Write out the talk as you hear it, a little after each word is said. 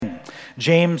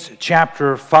James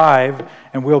chapter 5,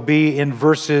 and we'll be in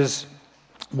verses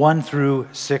 1 through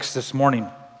 6 this morning.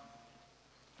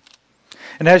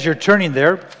 And as you're turning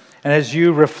there, and as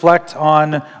you reflect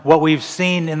on what we've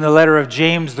seen in the letter of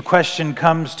James, the question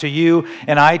comes to you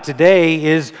and I today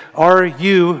is, are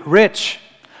you rich?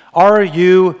 Are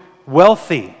you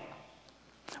wealthy?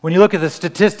 When you look at the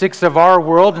statistics of our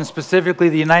world, and specifically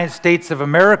the United States of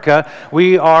America,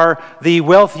 we are the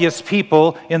wealthiest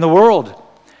people in the world.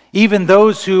 Even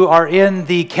those who are in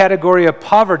the category of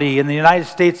poverty in the United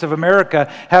States of America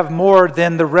have more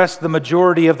than the rest of the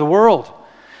majority of the world.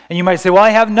 And you might say, well,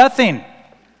 I have nothing.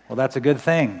 Well, that's a good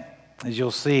thing, as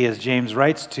you'll see as James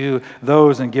writes to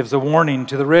those and gives a warning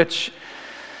to the rich.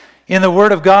 In the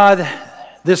Word of God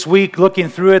this week, looking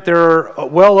through it, there are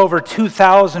well over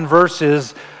 2,000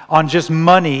 verses on just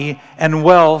money and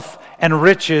wealth and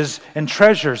riches and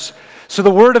treasures. So the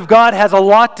Word of God has a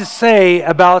lot to say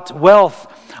about wealth,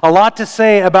 a lot to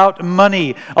say about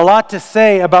money, a lot to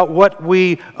say about what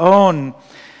we own.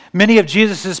 Many of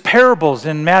Jesus' parables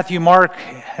in Matthew, Mark,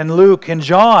 and Luke, and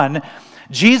John,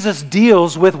 Jesus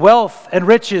deals with wealth and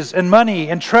riches and money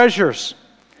and treasures.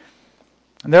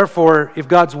 And therefore, if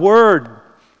God's Word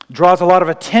draws a lot of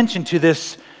attention to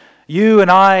this, you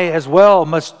and I as well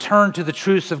must turn to the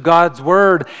truths of God's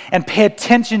Word and pay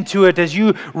attention to it. As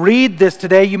you read this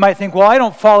today, you might think, well, I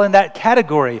don't fall in that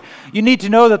category. You need to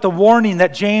know that the warning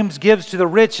that James gives to the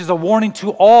rich is a warning to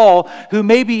all who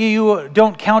maybe you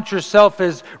don't count yourself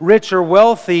as rich or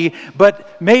wealthy,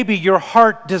 but maybe your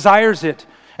heart desires it.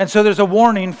 And so there's a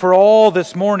warning for all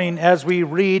this morning as we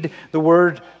read the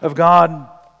Word of God.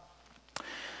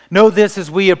 Know this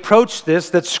as we approach this,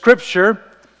 that Scripture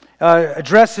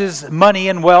addresses money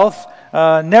and wealth,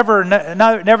 never in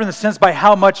the sense by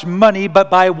how much money,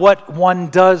 but by what one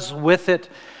does with it.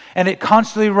 And it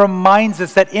constantly reminds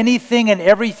us that anything and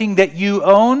everything that you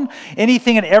own,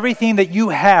 anything and everything that you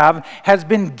have, has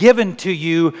been given to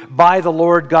you by the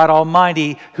Lord God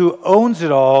Almighty, who owns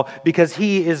it all, because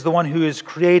He is the one who has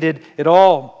created it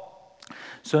all.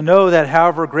 So know that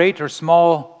however great or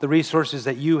small the resources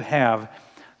that you have,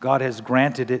 God has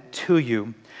granted it to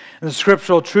you. And the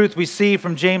scriptural truth we see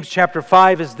from James chapter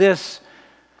 5 is this: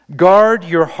 guard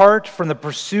your heart from the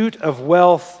pursuit of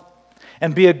wealth,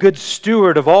 and be a good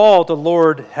steward of all the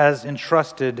Lord has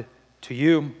entrusted to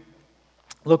you.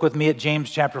 Look with me at James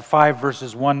chapter 5,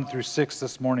 verses 1 through 6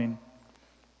 this morning.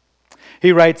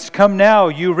 He writes, "Come now,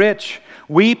 you rich,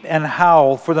 weep and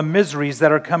howl for the miseries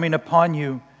that are coming upon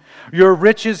you. Your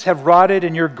riches have rotted,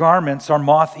 and your garments are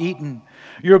moth-eaten.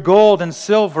 Your gold and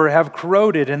silver have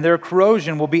corroded, and their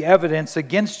corrosion will be evidence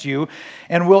against you,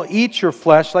 and will eat your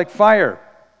flesh like fire.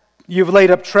 You've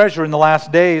laid up treasure in the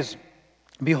last days.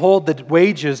 Behold, the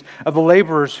wages of the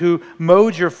laborers who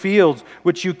mowed your fields,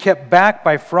 which you kept back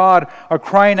by fraud, are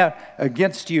crying out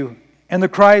against you. And the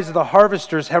cries of the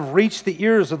harvesters have reached the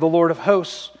ears of the Lord of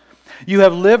hosts. You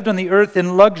have lived on the earth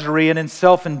in luxury and in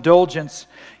self-indulgence.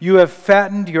 You have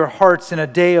fattened your hearts in a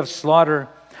day of slaughter.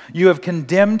 You have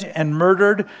condemned and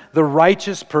murdered the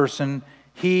righteous person.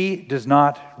 He does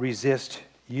not resist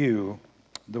you."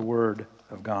 The word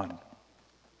of God.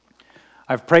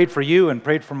 I've prayed for you and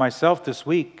prayed for myself this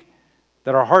week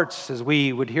that our hearts, as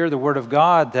we would hear the Word of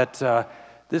God, that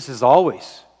this is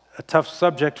always a tough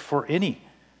subject for any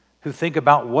who think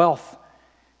about wealth.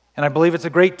 And I believe it's a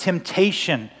great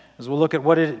temptation as we'll look at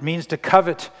what it means to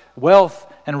covet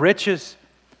wealth and riches.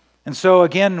 And so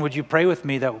again, would you pray with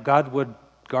me that God would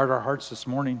guard our hearts this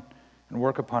morning and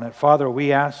work upon it? Father,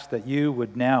 we ask that you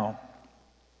would now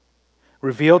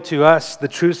reveal to us the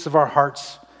truths of our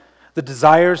hearts, the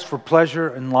desires for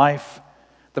pleasure in life,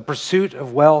 the pursuit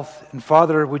of wealth. And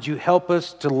Father, would you help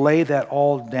us to lay that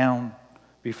all down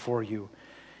before you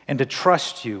and to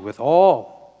trust you with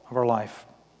all of our life,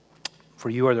 for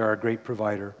you are our great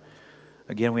provider.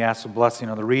 Again, we ask a blessing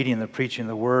on the reading and the preaching of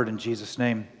the word in Jesus'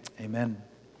 name. Amen.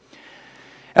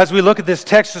 As we look at this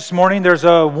text this morning, there's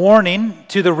a warning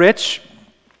to the rich.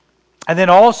 And then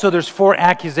also there's 4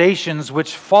 accusations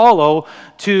which follow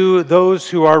to those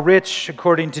who are rich,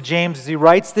 according to James as he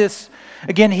writes this.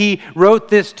 Again, he wrote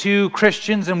this to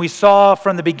Christians, and we saw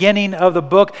from the beginning of the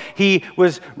book, he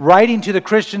was writing to the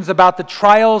Christians about the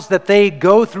trials that they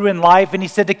go through in life, and he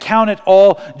said to count it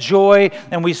all joy.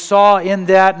 And we saw in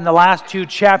that, in the last 2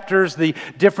 chapters, the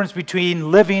difference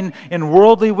between living in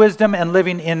worldly wisdom and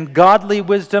living in godly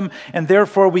wisdom. And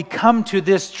therefore, we come to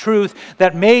this truth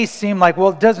that may seem like, well,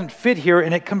 it doesn't fit here,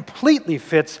 and it completely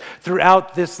fits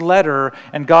throughout this letter.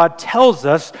 And God tells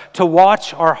us to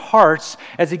watch our hearts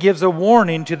as he gives a warning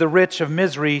to the rich of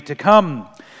misery to come.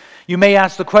 You may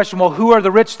ask the question, well, who are the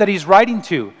rich that he's writing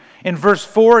to? In verse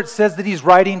 4, it says that he's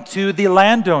writing to the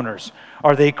landowners.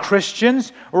 Are they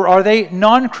Christians or are they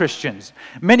non-Christians?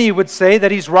 Many would say that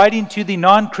he's writing to the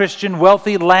non-Christian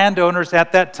wealthy landowners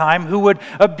at that time who would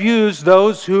abuse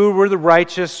those who were the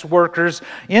righteous workers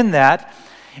in that.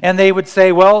 And they would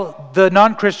say, well, the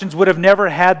non-Christians would have never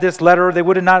had this letter. They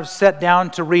would have not sat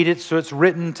down to read it, so it's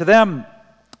written to them.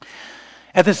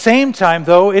 At the same time,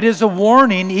 though, it is a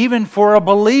warning even for a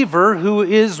believer who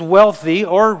is wealthy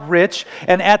or rich,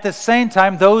 and at the same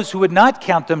time, those who would not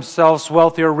count themselves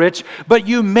wealthy or rich, but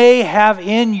you may have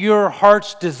in your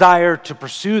heart's desire to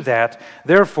pursue that.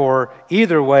 Therefore,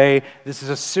 either way, this is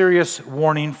a serious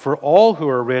warning for all who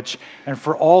are rich and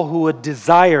for all who would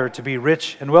desire to be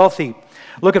rich and wealthy.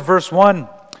 Look at verse 1.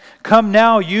 Come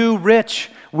now, you rich,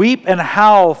 weep and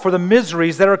howl for the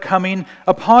miseries that are coming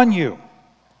upon you.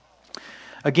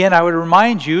 Again, I would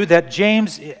remind you that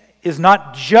James is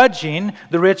not judging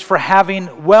the rich for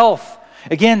having wealth.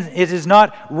 Again, it is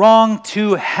not wrong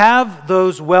to have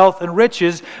those wealth and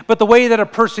riches, but the way that a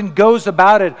person goes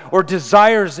about it or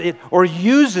desires it or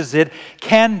uses it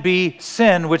can be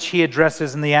sin, which he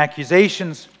addresses in the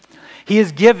accusations. He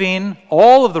is giving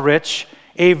all of the rich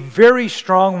a very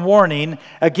strong warning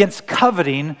against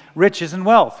coveting riches and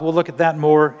wealth. We'll look at that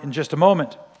more in just a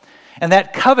moment. And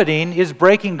that coveting is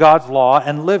breaking God's law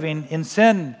and living in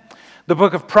sin. The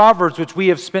book of Proverbs, which we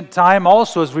have spent time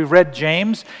also as we've read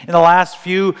James in the last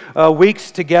few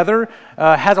weeks together,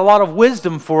 has a lot of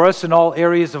wisdom for us in all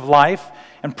areas of life.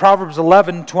 And Proverbs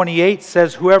 11:28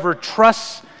 says, whoever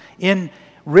trusts in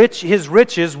his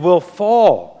riches will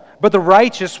fall, but the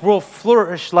righteous will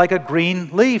flourish like a green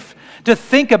leaf. To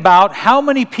think about how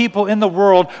many people in the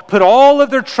world put all of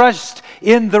their trust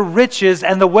in the riches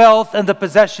and the wealth and the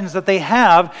possessions that they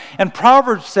have. And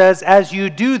Proverbs says, as you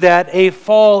do that, a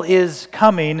fall is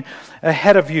coming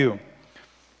ahead of you.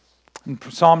 In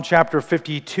Psalm chapter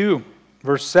 52,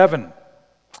 verse 7,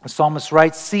 the psalmist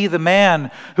writes, see the man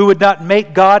who would not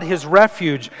make God his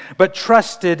refuge, but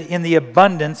trusted in the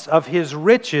abundance of his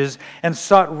riches and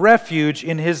sought refuge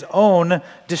in his own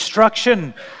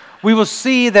destruction. We will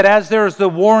see that as there is the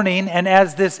warning and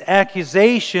as this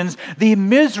accusations, the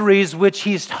miseries which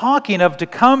he's talking of to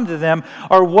come to them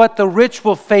are what the rich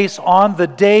will face on the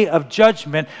day of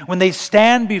judgment when they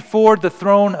stand before the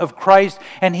throne of Christ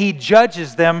and he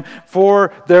judges them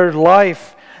for their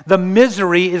life. The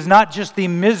misery is not just the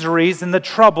miseries and the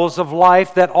troubles of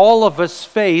life that all of us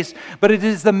face, but it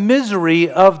is the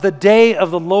misery of the day of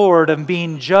the Lord and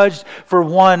being judged for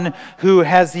one who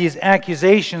has these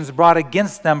accusations brought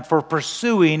against them for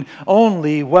pursuing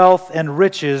only wealth and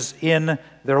riches in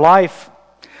their life.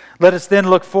 Let us then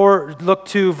look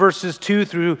to verses 2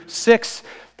 through 6,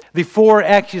 the 4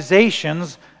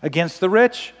 accusations against the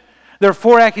rich. There are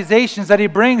 4 accusations that he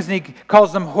brings, and he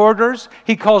calls them hoarders,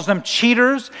 he calls them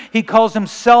cheaters, he calls them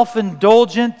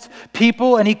self-indulgent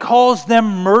people, and he calls them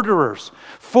murderers.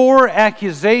 4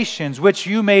 accusations which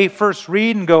you may first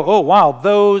read and go, oh wow,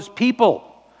 those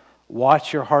people.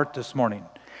 Watch your heart this morning.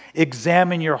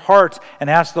 Examine your heart and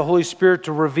ask the Holy Spirit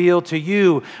to reveal to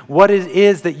you what it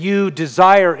is that you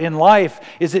desire in life.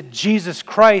 Is it Jesus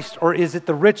Christ or is it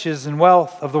the riches and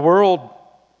wealth of the world?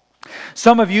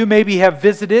 Some of you maybe have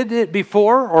visited it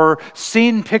before or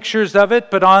seen pictures of it,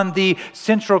 but on the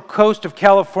central coast of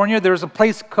California, there's a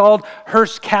place called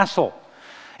Hearst Castle.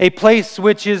 A place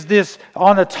which is this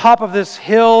on the top of this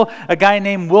hill, a guy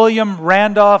named William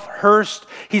Randolph Hearst.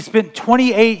 He spent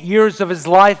 28 years of his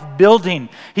life building.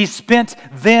 He spent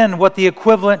then what the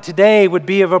equivalent today would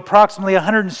be of approximately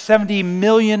 $170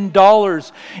 million,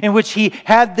 in which he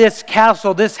had this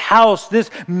castle, this house, this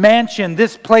mansion,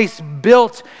 this place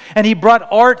built, and he brought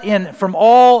art in from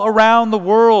all around the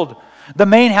world. The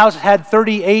main house had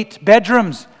 38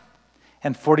 bedrooms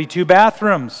and 42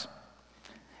 bathrooms.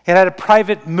 It had a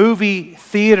private movie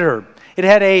theater. It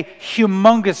had a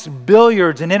humongous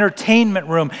billiards and entertainment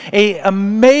room, an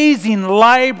amazing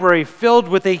library filled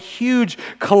with a huge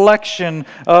collection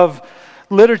of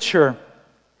literature.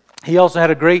 He also had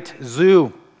a great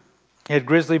zoo. He had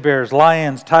grizzly bears,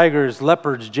 lions, tigers,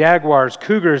 leopards, jaguars,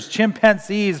 cougars,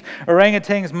 chimpanzees,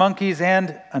 orangutans, monkeys,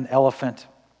 and an elephant.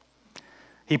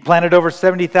 He planted over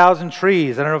 70,000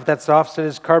 trees. I don't know if that's to offset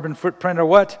his carbon footprint or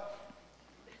what.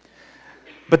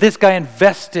 But this guy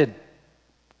invested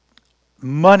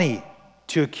money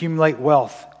to accumulate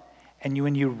wealth. And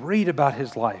when you read about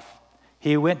his life,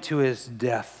 he went to his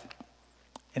death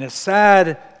in a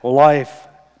sad life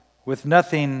with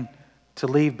nothing to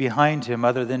leave behind him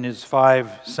other than his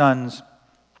 5 sons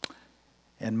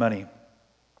and money.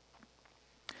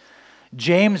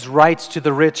 James writes to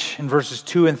the rich in verses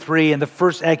 2 and 3, and the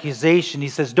first accusation, he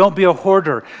says, don't be a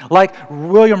hoarder. Like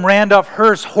William Randolph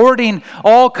Hearst, hoarding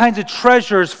all kinds of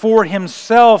treasures for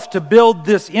himself to build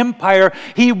this empire.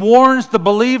 He warns the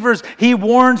believers, he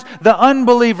warns the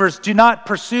unbelievers, do not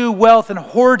pursue wealth and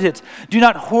hoard it. Do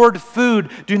not hoard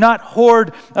food. Do not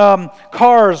hoard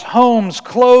cars, homes,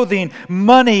 clothing,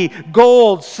 money,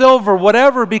 gold, silver,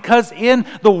 whatever, because in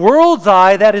the world's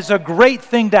eye, that is a great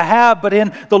thing to have, but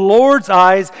in the Lord's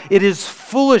eyes, it is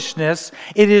foolishness,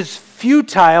 it is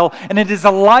futile, and it is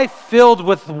a life filled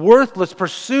with worthless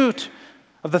pursuit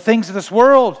of the things of this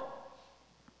world.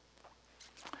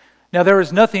 Now, there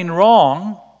is nothing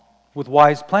wrong with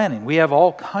wise planning. We have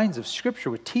all kinds of scripture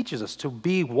which teaches us to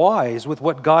be wise with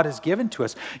what God has given to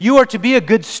us. You are to be a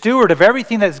good steward of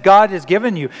everything that God has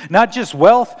given you, not just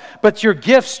wealth, but your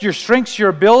gifts, your strengths, your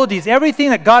abilities, everything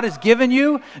that God has given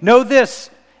you. Know this,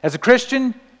 as a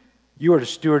Christian, you are to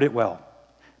steward it well,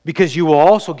 because you will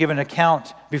also give an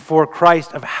account before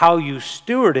Christ of how you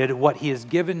stewarded what He has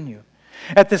given you.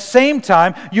 At the same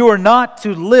time, you are not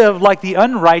to live like the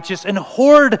unrighteous and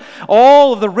hoard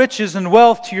all of the riches and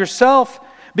wealth to yourself,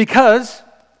 because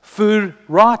food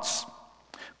rots,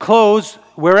 clothes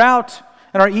wear out,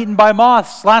 and are eaten by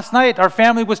moths. Last night, our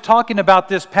family was talking about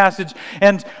this passage,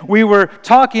 and we were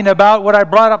talking about what I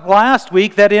brought up last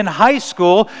week, that in high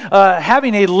school,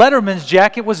 having a letterman's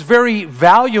jacket was very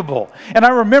valuable. And I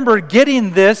remember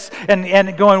getting this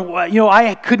and going,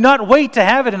 I could not wait to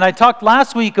have it. And I talked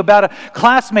last week about a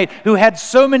classmate who had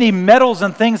so many medals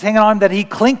and things hanging on that he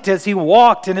clinked as he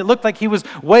walked, and it looked like he was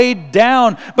weighed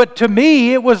down. But to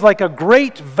me, it was like a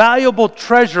great, valuable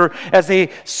treasure as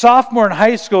a sophomore in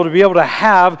high school to be able to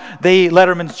have the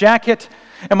letterman's jacket.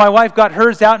 And my wife got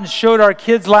hers out and showed our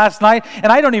kids last night.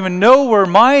 And I don't even know where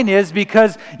mine is,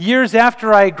 because years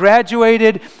after I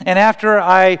graduated and after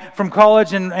from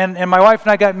college and my wife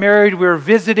and I got married, we were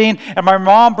visiting, and my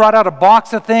mom brought out a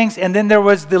box of things, and then there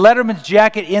was the letterman's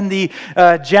jacket in the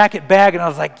jacket bag, and I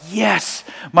was like, yes,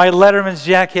 my letterman's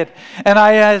jacket. And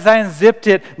as I unzipped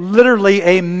it, literally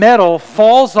a medal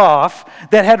falls off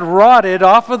that had rotted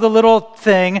off of the little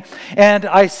thing, and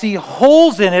I see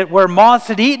holes in it where moths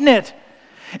had eaten it.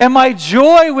 And my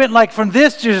joy went like from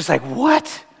this to just like,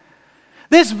 what?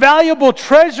 This valuable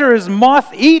treasure is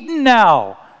moth-eaten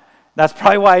now. That's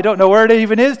probably why I don't know where it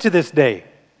even is to this day.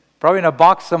 Probably in a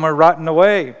box somewhere rotting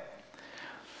away.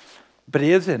 But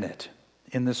isn't it,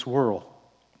 in this world,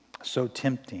 so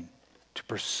tempting to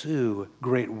pursue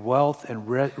great wealth and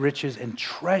riches and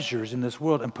treasures in this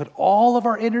world and put all of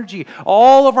our energy,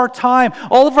 all of our time,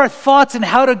 all of our thoughts in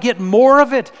how to get more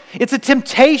of it? It's a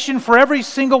temptation for every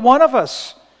single one of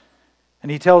us. And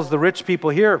he tells the rich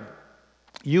people here,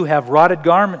 you have rotted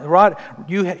garments,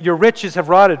 your riches have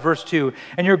rotted, verse 2,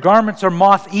 and your garments are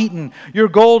moth-eaten. Your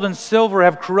gold and silver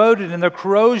have corroded, and their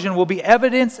corrosion will be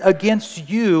evidence against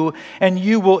you, and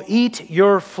you will eat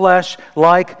your flesh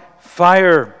like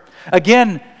fire.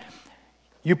 Again,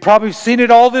 you've probably seen it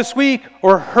all this week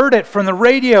or heard it from the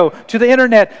radio to the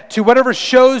internet to whatever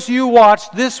shows you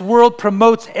watch. This world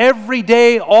promotes every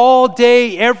day, all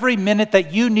day, every minute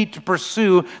that you need to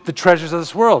pursue the treasures of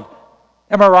this world.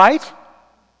 Am I right?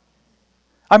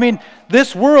 I mean,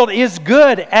 this world is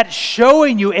good at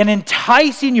showing you and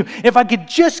enticing you. If I could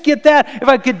just get that, if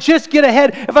I could just get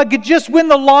ahead, if I could just win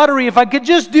the lottery, if I could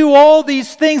just do all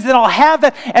these things, then I'll have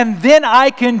that, and then I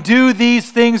can do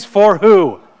these things for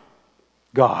who?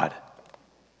 God.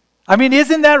 I mean,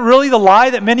 isn't that really the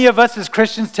lie that many of us as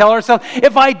Christians tell ourselves?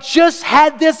 If I just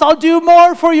had this, I'll do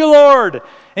more for you, Lord.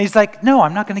 And He's like, no,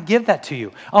 I'm not going to give that to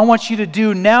you. I want you to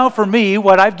do now for me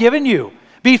what I've given you.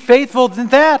 Be faithful in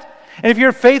that. And if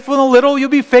you're faithful in a little, you'll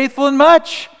be faithful in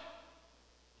much.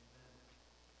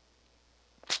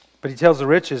 But He tells the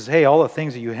riches, hey, all the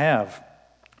things that you have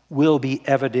will be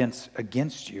evidence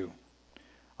against you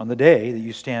on the day that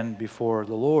you stand before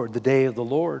the Lord, the day of the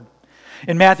Lord.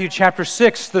 In Matthew chapter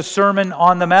 6, the Sermon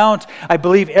on the Mount, I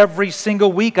believe every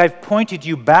single week I've pointed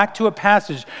you back to a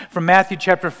passage from Matthew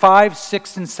chapter 5,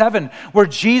 6, and 7, where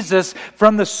Jesus,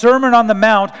 from the Sermon on the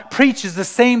Mount, preaches the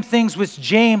same things which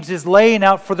James is laying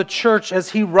out for the church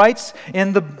as he writes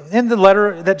in the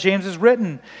letter that James has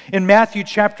written. In Matthew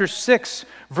chapter 6,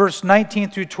 verse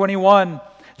 19 through 21,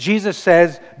 Jesus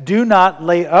says, do not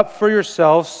lay up for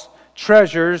yourselves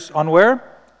treasures on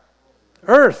where?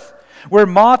 Earth, where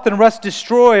moth and rust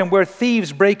destroy and where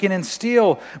thieves break in and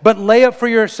steal. But lay up for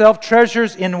yourself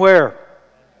treasures in where?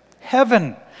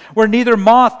 Heaven, where neither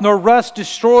moth nor rust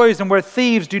destroys and where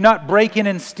thieves do not break in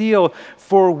and steal.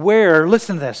 For where,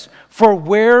 listen to this, for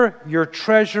where your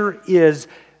treasure is,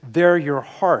 there your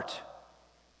heart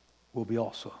will be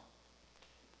also.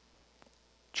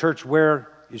 Church, where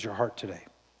is your heart today?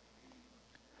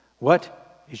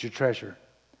 What is your treasure?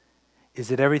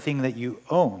 Is it everything that you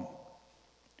own?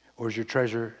 Or is your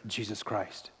treasure Jesus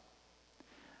Christ?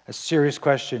 A serious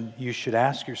question you should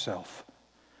ask yourself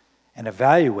and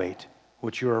evaluate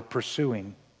what you are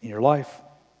pursuing in your life.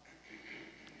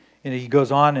 And he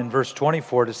goes on in verse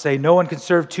 24 to say, no one can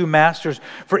serve two masters,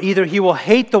 for either he will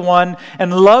hate the one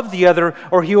and love the other,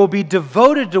 or he will be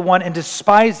devoted to one and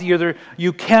despise the other.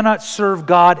 You cannot serve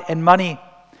God and money.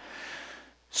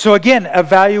 So again,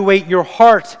 evaluate your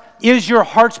heart. Is your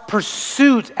heart's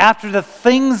pursuit after the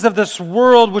things of this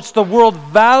world which the world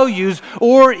values,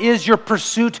 or is your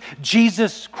pursuit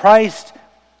Jesus Christ,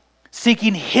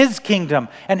 seeking His kingdom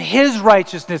and His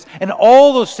righteousness, and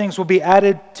all those things will be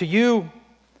added to you?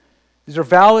 These are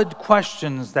valid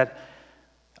questions that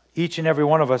each and every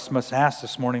one of us must ask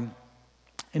this morning.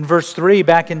 In verse 3,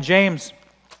 back in James,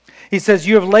 he says,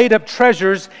 you have laid up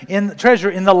treasure in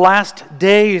the last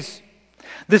days.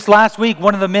 This last week,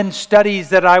 one of the men's studies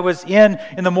that I was in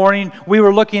the morning, we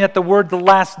were looking at the word the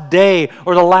last day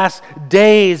or the last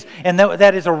days, and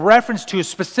that is a reference to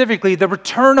specifically the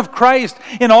return of Christ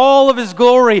in all of His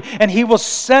glory, and He will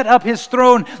set up His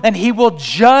throne, and He will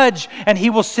judge, and He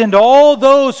will send all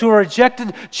those who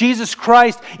rejected Jesus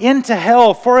Christ into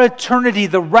hell for eternity,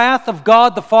 the wrath of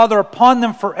God the Father upon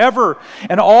them forever,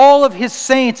 and all of His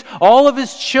saints, all of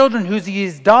His children who He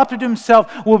has adopted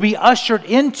Himself will be ushered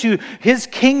into His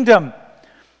kingdom,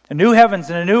 a new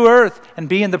heavens and a new earth, and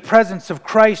be in the presence of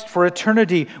Christ for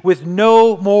eternity with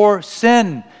no more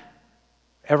sin.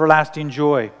 Everlasting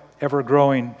joy, ever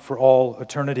growing for all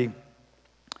eternity.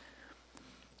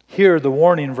 Here, the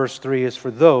warning in verse 3 is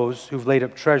for those who've laid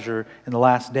up treasure in the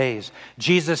last days.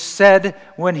 Jesus said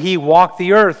when He walked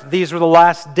the earth, these were the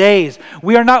last days.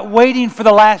 We are not waiting for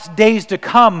the last days to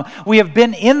come. We have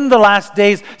been in the last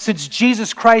days since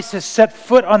Jesus Christ has set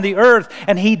foot on the earth,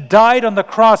 and He died on the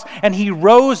cross, and He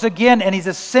rose again, and He's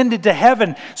ascended to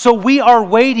heaven. So we are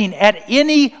waiting. At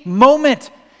any moment,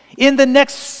 in the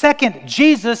next second,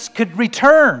 Jesus could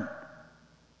return.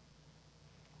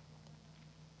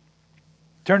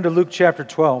 Turn to Luke chapter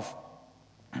 12.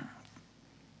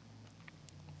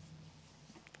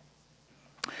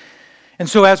 And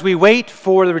so as we wait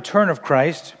for the return of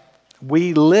Christ,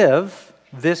 we live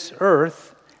this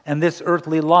earth and this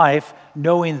earthly life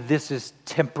knowing this is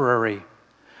temporary.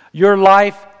 Your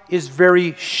life is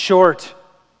very short.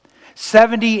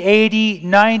 70, 80,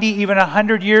 90, even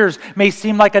 100 years may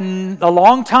seem like a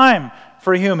long time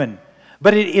for a human,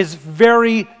 but it is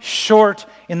very short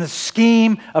in the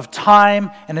scheme of time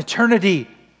and eternity.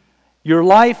 Your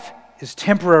life is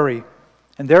temporary,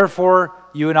 and therefore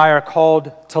you and I are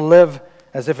called to live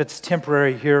as if it's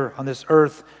temporary here on this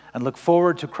earth and look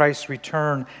forward to Christ's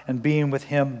return and being with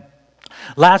Him.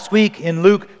 Last week in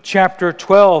Luke chapter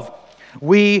 12,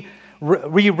 we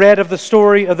read of the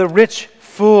story of the rich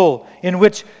fool, in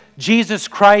which Jesus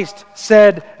Christ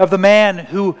said of the man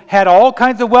who had all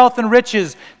kinds of wealth and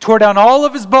riches, tore down all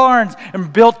of his barns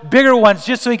and built bigger ones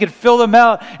just so he could fill them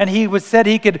out. And said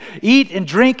he could eat and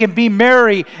drink and be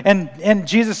merry. And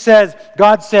Jesus says,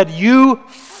 God said, you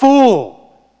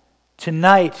fool,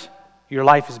 tonight your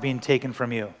life is being taken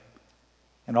from you.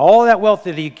 And all that wealth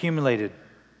that he accumulated,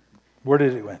 where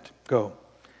did it go?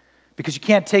 Because you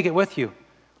can't take it with you.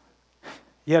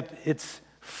 Yet it's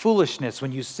foolishness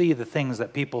when you see the things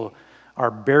that people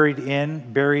are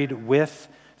buried with,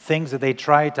 things that they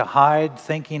try to hide,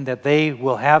 thinking that they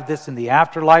will have this in the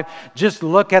afterlife. Just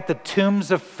look at the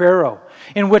tombs of Pharaoh,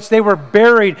 in which they were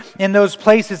buried in those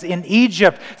places in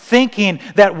Egypt, thinking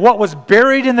that what was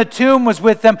buried in the tomb was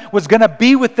with them, was going to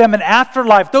be with them in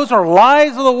afterlife. Those are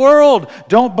lies of the world.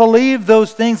 Don't believe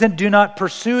those things and do not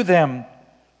pursue them.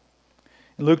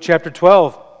 In Luke chapter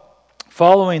 12,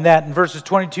 following that, in verses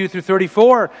 22 through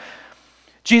 34,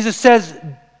 Jesus says,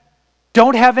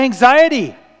 don't have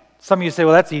anxiety. Some of you say,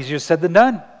 well, that's easier said than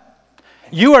done.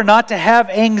 You are not to have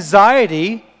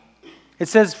anxiety. It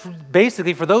says,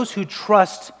 basically, for those who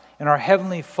trust in our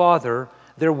Heavenly Father,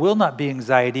 there will not be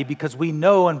anxiety, because we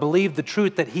know and believe the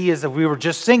truth that He is, that we were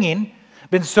just singing,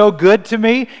 been so good to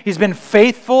me. He's been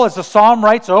faithful, as the psalm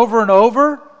writes over and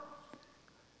over,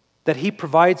 that He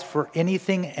provides for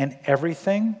anything and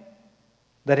everything.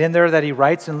 That in there that He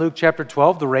writes in Luke chapter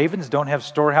 12, the ravens don't have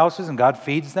storehouses and God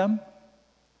feeds them.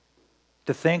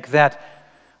 To think that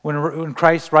when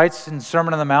Christ writes in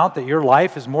Sermon on the Mount that your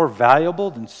life is more valuable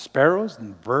than sparrows,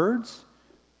 than birds,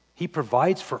 He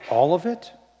provides for all of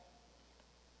it.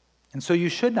 And so you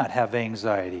should not have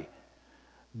anxiety.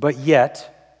 But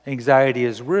yet, anxiety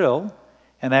is real.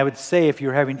 And I would say if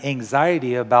you're having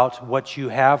anxiety about what you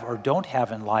have or don't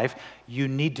have in life, you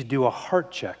need to do a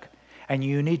heart check. And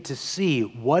you need to see,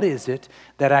 what is it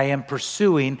that I am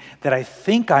pursuing that I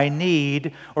think I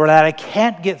need or that I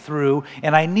can't get through,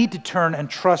 and I need to turn and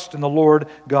trust in the Lord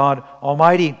God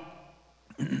Almighty.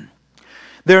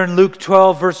 There in Luke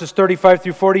 12, verses 35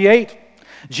 through 48,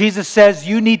 Jesus says,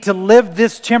 you need to live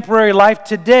this temporary life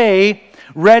today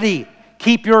ready.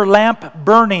 Keep your lamp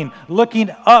burning, looking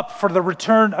up for the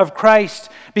return of Christ,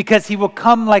 because he will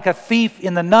come like a thief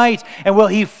in the night. And will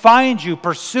he find you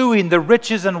pursuing the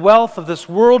riches and wealth of this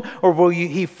world, or will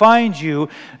he find you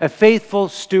a faithful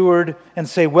steward and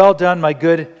say, well done, my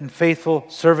good and faithful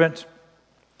servant?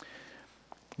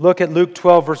 Look at Luke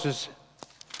 12, verses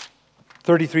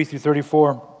 33 through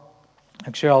 34.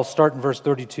 Actually, I'll start in verse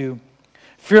 32.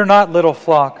 Fear not, little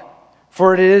flock,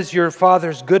 for it is your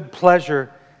Father's good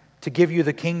pleasure to give you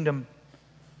the kingdom.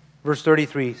 Verse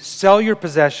 33, sell your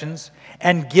possessions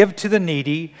and give to the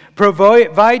needy.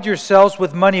 Provide yourselves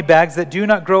with money bags that do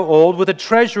not grow old, with a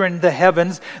treasure in the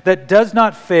heavens that does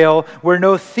not fail, where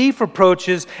no thief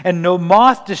approaches and no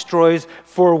moth destroys.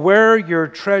 For where your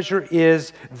treasure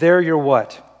is, there your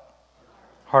what?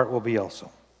 Heart will be also.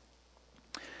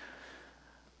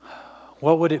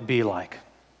 What would it be like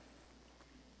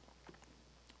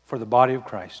for the body of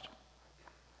Christ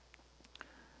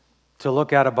to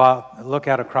look out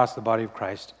across the body of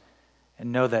Christ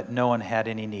and know that no one had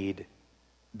any need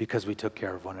because we took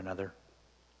care of one another?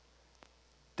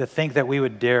 To think that we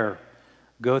would dare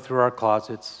go through our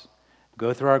closets,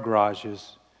 go through our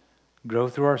garages, go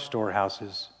through our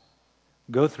storehouses,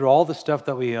 go through all the stuff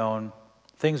that we own,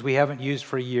 things we haven't used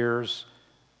for years,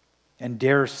 and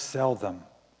dare sell them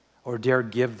or dare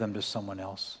give them to someone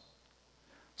else.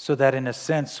 So that in a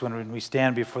sense, when we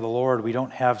stand before the Lord, we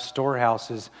don't have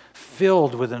storehouses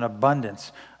filled with an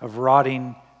abundance of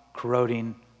rotting,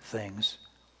 corroding things.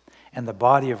 And the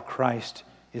body of Christ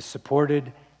is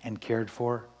supported and cared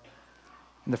for.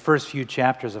 In the first few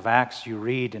chapters of Acts, you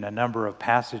read in a number of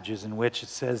passages in which it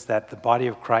says that the body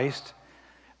of Christ,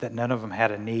 that none of them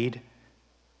had a need.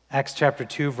 Acts chapter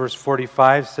 2, verse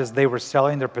 45 says they were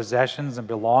selling their possessions and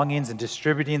belongings and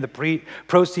distributing the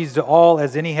proceeds to all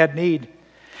as any had need.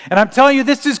 And I'm telling you,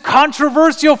 this is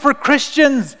controversial for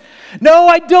Christians. No,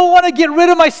 I don't want to get rid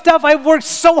of my stuff. I've worked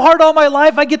so hard all my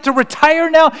life. I get to retire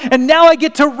now, and now I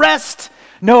get to rest.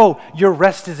 No, your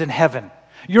rest is in heaven.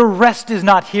 Your rest is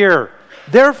not here.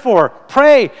 Therefore,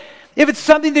 pray. If it's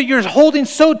something that you're holding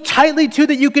so tightly to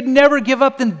that you could never give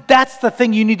up, then that's the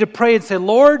thing you need to pray and say,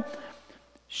 Lord,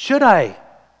 should I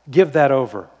give that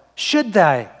over? Should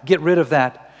I get rid of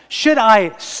that? Should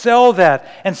I sell that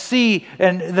and see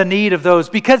the need of those?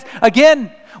 Because again,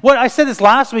 what I said this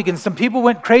last week, and some people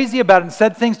went crazy about it and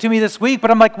said things to me this week, but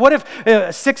I'm like, what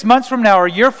if 6 months from now or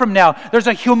a year from now, there's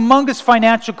a humongous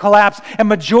financial collapse and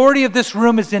majority of this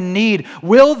room is in need?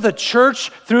 Will the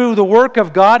church, through the work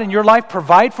of God in your life,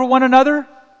 provide for one another?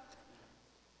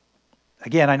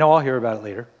 Again, I know I'll hear about it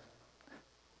later,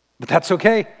 but that's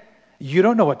okay. You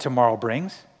don't know what tomorrow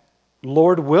brings.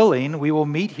 Lord willing, we will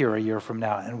meet here a year from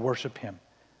now and worship Him.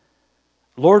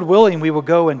 Lord willing, we will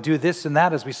go and do this and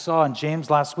that as we saw in James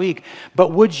last week.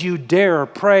 But would you dare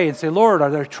pray and say, Lord,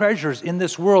 are there treasures in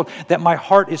this world that my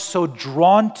heart is so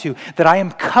drawn to, that I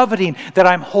am coveting, that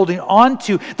I'm holding on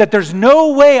to, that there's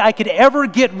no way I could ever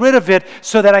get rid of it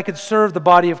so that I could serve the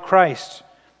body of Christ?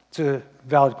 It's a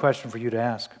valid question for you to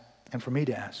ask and for me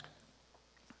to ask.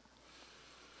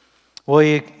 Well,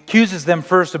 he accuses them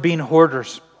first of being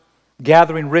hoarders,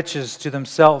 gathering riches to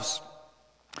themselves.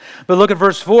 But look at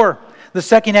verse 4. The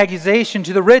second accusation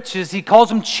to the rich is he calls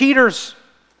them cheaters.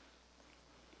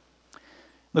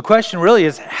 The question really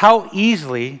is, how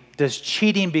easily does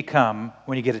cheating become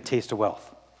when you get a taste of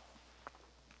wealth?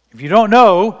 If you don't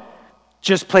know,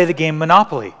 just play the game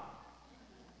Monopoly.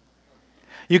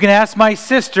 You can ask my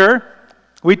sister.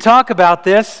 We talk about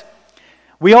this.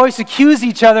 We always accuse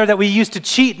each other that we used to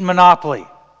cheat in Monopoly.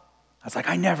 I was like,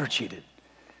 I never cheated.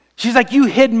 She's like, you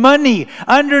hid money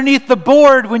underneath the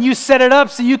board when you set it up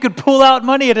so you could pull out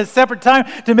money at a separate time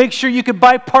to make sure you could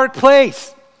buy Park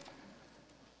Place.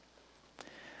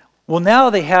 Well, now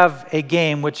they have a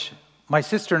game which my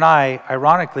sister and I,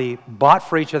 ironically, bought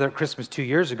for each other at Christmas 2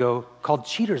 years ago called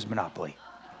Cheaters Monopoly.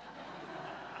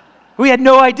 We had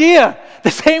no idea. The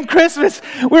same Christmas,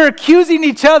 we're accusing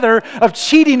each other of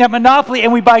cheating at Monopoly,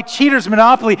 and we buy Cheaters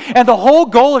Monopoly. And the whole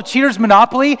goal of Cheaters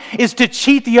Monopoly is to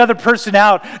cheat the other person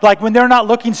out. Like when they're not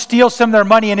looking, steal some of their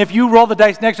money. And if you roll the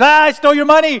dice next, I stole your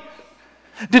money.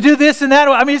 To do this and that.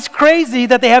 I mean, it's crazy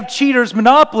that they have Cheaters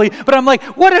Monopoly. But I'm like,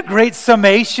 what a great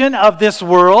summation of this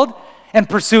world and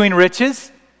pursuing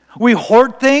riches. We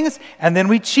hoard things and then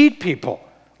we cheat people.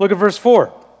 Look at verse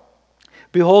 4.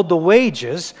 Behold, the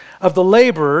wages of the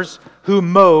laborers who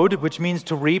mowed, which means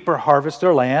to reap or harvest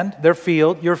their land,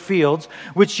 your fields,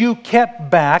 which you kept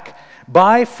back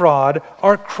by fraud,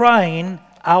 are crying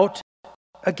out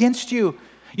against you.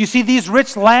 You see, these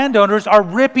rich landowners are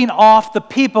ripping off the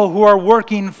people who are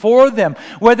working for them,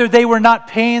 whether they were not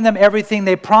paying them everything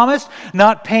they promised,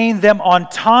 not paying them on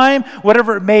time,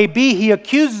 whatever it may be. He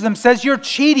accuses them, says, you're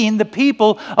cheating the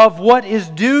people of what is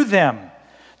due them.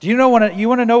 Do you want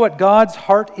to know what God's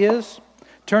heart is?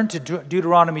 Turn to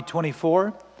Deuteronomy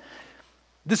 24.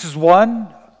 This is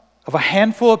one of a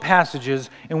handful of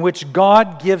passages in which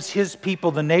God gives His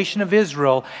people, the nation of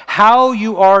Israel, how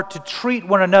you are to treat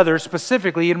one another,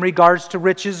 specifically in regards to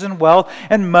riches and wealth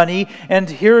and money. And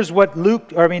here's what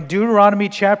Deuteronomy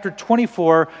chapter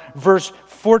 24, verse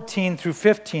 14 through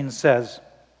 15 says.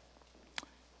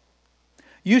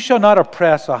 You shall not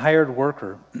oppress a hired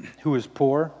worker who is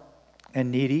poor and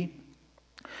needy,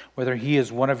 whether he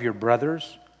is one of your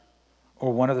brothers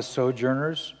or one of the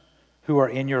sojourners who are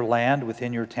in your land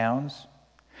within your towns.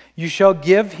 You shall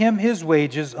give him his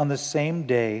wages on the same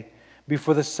day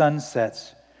before the sun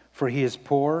sets, for he is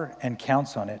poor and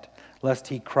counts on it, lest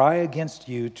he cry against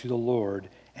you to the Lord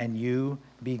and you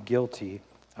be guilty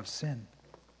of sin.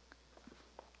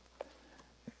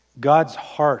 God's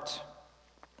heart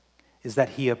is that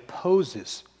He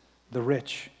opposes the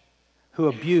rich who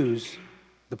abuse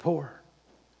the poor.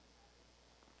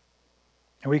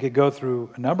 And we could go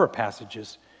through a number of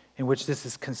passages in which this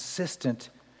is consistent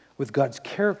with God's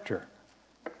character.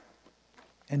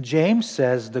 And James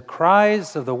says, the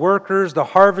cries of the workers, the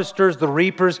harvesters, the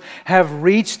reapers have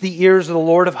reached the ears of the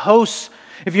Lord of hosts.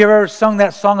 If you've ever sung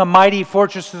that song, A Mighty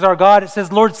Fortress is Our God, it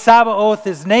says, Lord Sabaoth,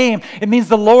 His name. It means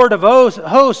the Lord of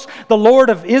hosts, the Lord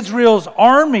of Israel's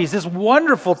armies. This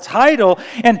wonderful title.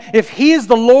 And if He is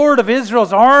the Lord of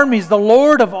Israel's armies, the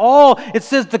Lord of all, it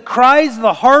says the cries of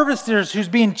the harvesters who's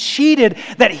being cheated,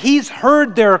 that He's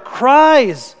heard their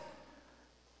cries.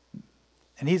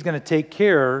 And He's going to take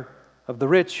care of the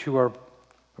rich who are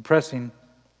oppressing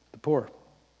the poor.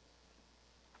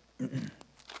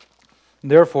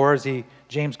 Therefore,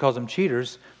 James calls them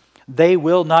cheaters, they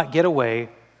will not get away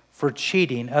for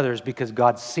cheating others because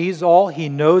God sees all, He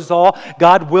knows all.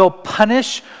 God will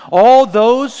punish all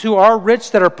those who are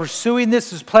rich that are pursuing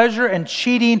this as pleasure and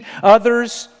cheating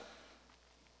others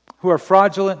who are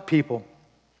fraudulent people.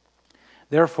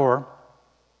 Therefore,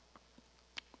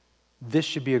 this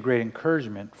should be a great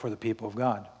encouragement for the people of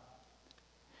God.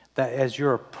 That as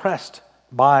you're oppressed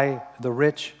by the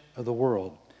rich of the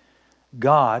world,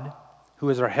 God, who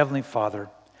is our Heavenly Father,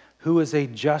 who is a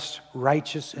just,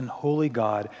 righteous, and holy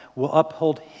God, will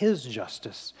uphold His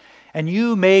justice. And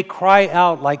you may cry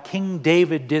out like King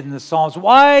David did in the Psalms,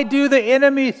 why do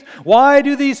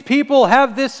these people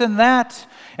have this and that?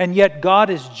 And yet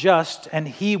God is just, and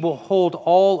He will hold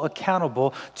all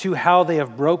accountable to how they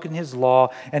have broken His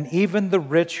law. And even the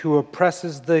rich who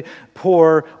oppresses the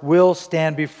poor will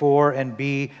stand before and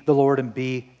be the Lord and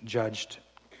be judged.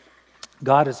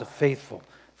 God is a faithful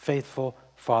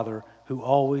Father who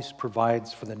always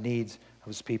provides for the needs of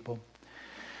His people.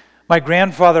 My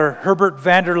grandfather, Herbert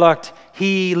Vanderlucht,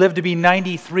 he lived to be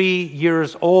 93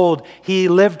 years old. He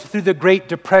lived through the Great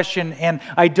Depression, and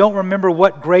I don't remember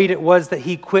what grade it was that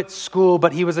he quit school,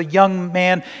 but he was a young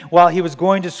man while he was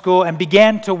going to school and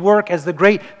began to work as the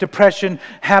Great Depression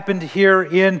happened here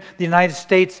in the United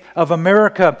States of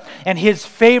America. And his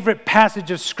favorite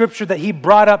passage of Scripture that he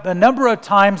brought up a number of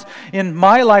times in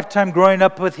my lifetime growing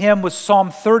up with him was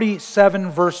Psalm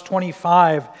 37, verse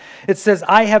 25. It says,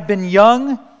 I have been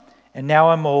young, and now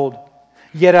I'm old,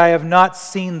 yet I have not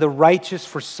seen the righteous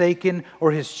forsaken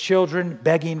or his children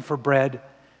begging for bread.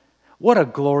 What a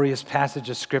glorious passage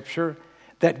of Scripture,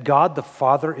 that God the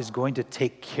Father is going to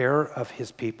take care of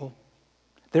His people.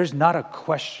 There's not a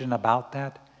question about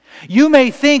that. You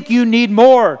may think you need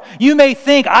more. You may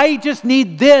think, I just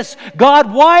need this.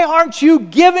 God, why aren't you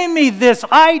giving me this?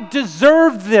 I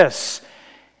deserve this.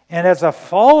 And as a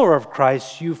follower of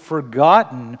Christ, you've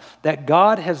forgotten that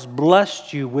God has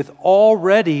blessed you with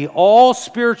already all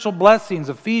spiritual blessings.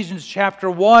 Ephesians chapter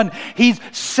 1. He's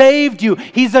saved you.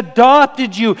 He's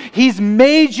adopted you. He's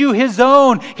made you His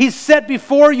own. He's set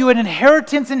before you an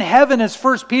inheritance in heaven, as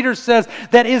 1 Peter says,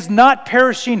 that is not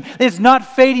perishing, is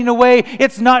not fading away,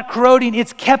 it's not corroding,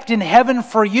 it's kept in heaven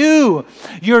for you.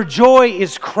 Your joy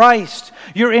is Christ.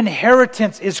 Your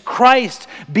inheritance is Christ,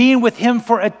 being with Him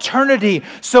for eternity.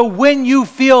 So when you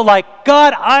feel like,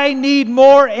 God, I need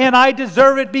more and I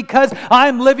deserve it because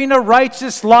I'm living a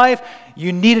righteous life,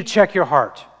 you need to check your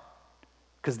heart.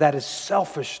 Because that is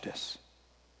selfishness.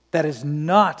 That is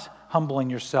not humbling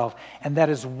yourself. And that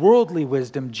is worldly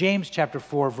wisdom, James chapter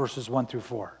 4, verses 1 through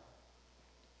 4.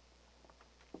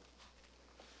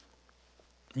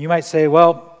 You might say,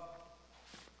 well,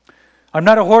 I'm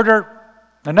not a hoarder,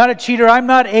 I'm not a cheater, I'm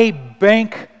not a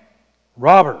bank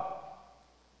robber.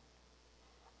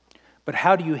 But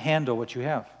how do you handle what you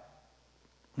have?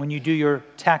 When you do your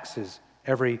taxes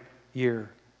every year,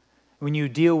 when you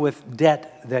deal with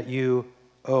debt that you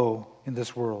owe in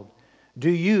this world, do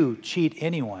you cheat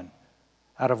anyone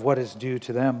out of what is due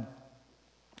to them?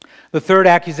 The third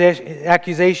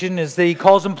accusation is that he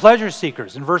calls them pleasure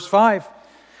seekers in verse 5.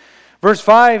 Verse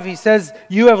 5, he says,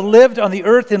 you have lived on the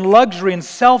earth in luxury and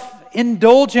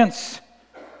self-indulgence.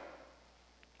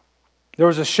 There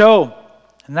was a show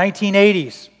in the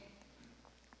 1980s. It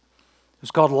was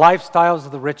called Lifestyles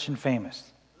of the Rich and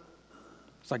Famous.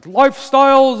 It's like,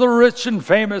 Lifestyles of the Rich and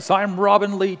Famous. I'm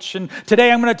Robin Leach, and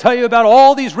today I'm going to tell you about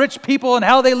all these rich people and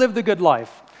how they live the good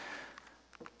life.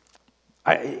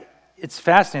 It's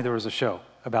fascinating there was a show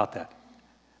about that.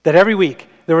 That every week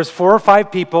there was 4 or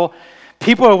 5 people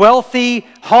are wealthy,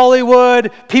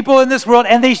 Hollywood, people in this world,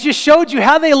 and they just showed you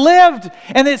how they lived.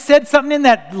 And it said something in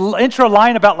that intro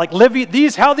line about like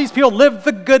how these people live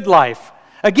the good life.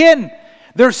 Again,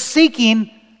 they're seeking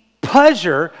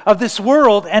pleasure of this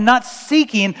world and not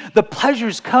seeking the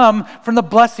pleasures come from the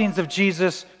blessings of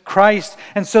Jesus Christ.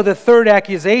 And so the third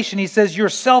accusation, he says, you're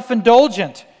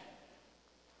self-indulgent,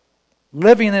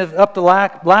 living up the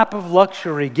lap of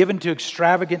luxury, given to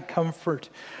extravagant comfort,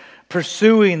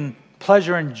 pursuing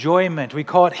pleasure, enjoyment. We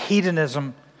call it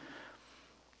hedonism.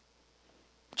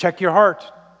 Check your heart.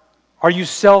 Are you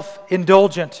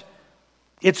self-indulgent?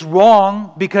 It's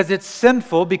wrong because it's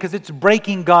sinful, because it's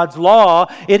breaking God's law.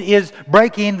 It is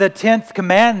breaking the 10th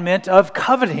commandment of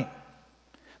coveting.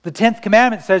 The 10th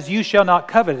commandment says, you shall not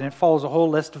covet, and it follows a whole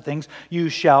list of things you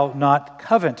shall not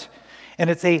covet.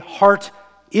 And it's a heart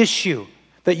issue.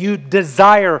 That you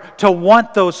desire to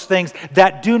want those things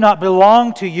that do not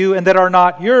belong to you and that are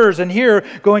not yours. And here,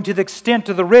 going to the extent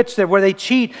of the rich, that where they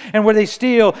cheat and where they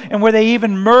steal and where they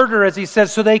even murder, as he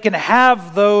says, so they can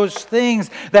have those things.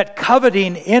 That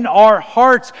coveting in our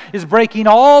hearts is breaking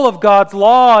all of God's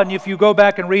law. And if you go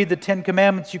back and read the 10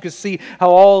 Commandments, you can see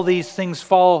how all these things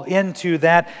fall into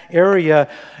that area.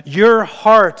 Your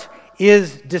heart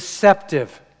is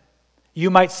deceptive. You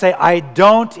might say, I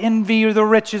don't envy the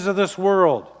riches of this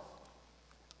world.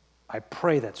 I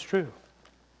pray that's true.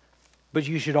 But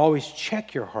you should always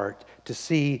check your heart to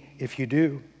see if you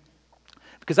do.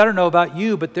 Because I don't know about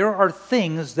you, but there are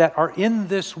things that are in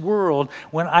this world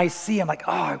when I see, I'm like,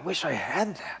 oh, I wish I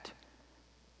had that.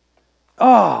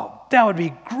 Oh, that would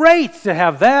be great to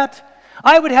have that.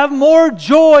 I would have more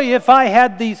joy if I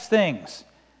had these things.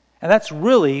 And that's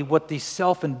really what the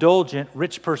self-indulgent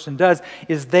rich person does,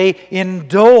 is they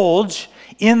indulge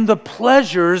in the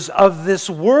pleasures of this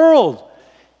world.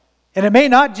 And it may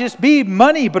not just be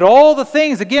money, but all the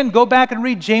things. Again, go back and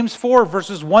read James 4,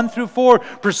 verses 1 through 4.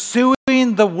 Pursuing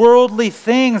the worldly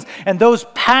things and those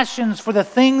passions for the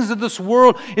things of this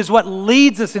world is what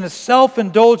leads us in a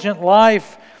self-indulgent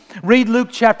life. Read Luke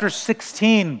chapter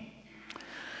 16.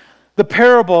 The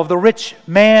parable of the rich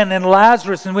man and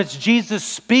Lazarus, in which Jesus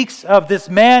speaks of this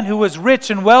man who was rich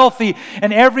and wealthy,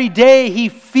 and every day he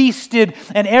feasted,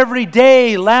 and every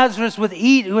day Lazarus would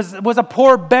eat, was a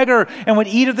poor beggar, and would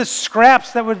eat of the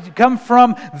scraps that would come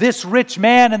from this rich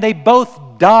man, and they both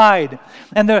died.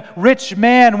 And the rich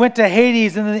man went to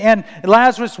Hades, and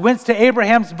Lazarus went to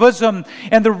Abraham's bosom,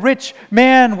 and the rich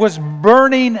man was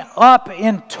burning up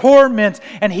in torment,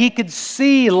 and he could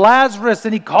see Lazarus,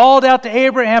 and he called out to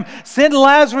Abraham, send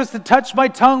Lazarus to touch my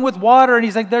tongue with water. And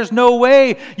he's like, there's no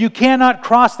way, you cannot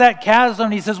cross that chasm.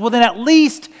 And he says, well, then at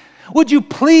least would you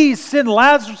please send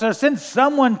Lazarus, or send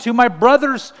someone to my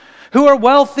brothers who are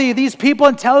wealthy, these people,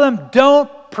 and tell them, don't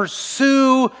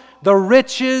pursue the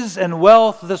riches and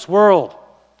wealth of this world.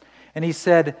 And he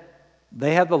said,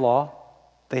 they have the law,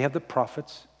 they have the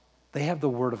prophets, they have the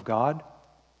word of God.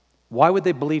 Why would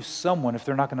they believe someone if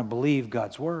they're not going to believe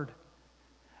God's word?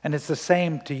 And it's the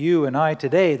same to you and I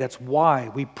today. That's why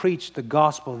we preach the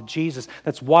gospel of Jesus.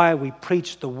 That's why we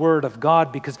preach the word of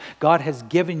God, because God has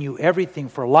given you everything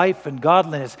for life and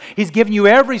godliness. He's given you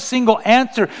every single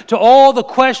answer to all the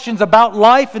questions about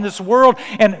life in this world.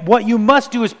 And what you must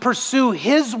do is pursue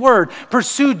His word,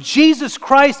 pursue Jesus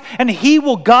Christ, and He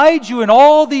will guide you in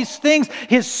all these things.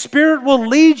 His Spirit will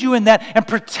lead you in that and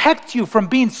protect you from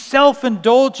being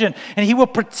self-indulgent. And He will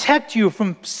protect you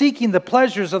from seeking the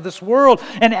pleasures of this world.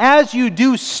 And as you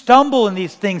do stumble in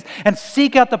these things and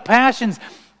seek out the passions,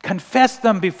 confess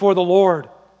them before the Lord.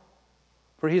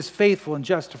 For He is faithful and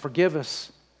just to forgive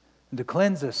us and to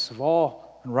cleanse us of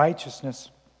all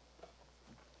unrighteousness.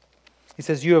 He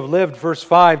says, you have lived, verse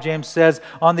 5, James says,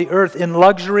 on the earth in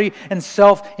luxury and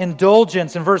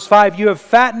self-indulgence. In verse 5, you have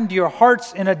fattened your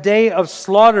hearts in a day of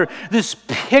slaughter. This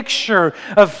picture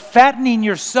of fattening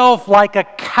yourself like a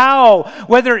cow,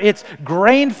 whether it's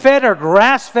grain-fed or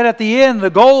grass-fed at the end, the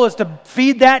goal is to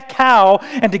feed that cow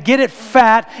and to get it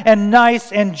fat and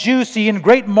nice and juicy and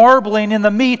great marbling in the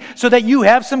meat so that you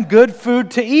have some good food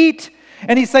to eat.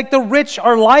 And he's like, the rich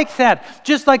are like that.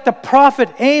 Just like the prophet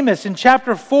Amos in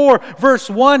chapter 4, verse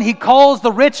 1, he calls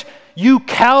the rich, you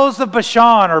cows of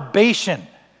Bashan or Bashan.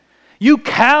 You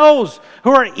cows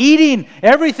who are eating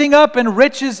everything up and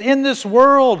riches in this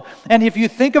world. And if you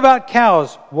think about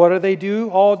cows, what do they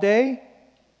do all day?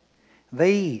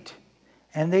 They eat,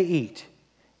 and they eat,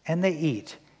 and they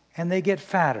eat, and they get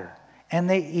fatter, and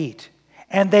they eat.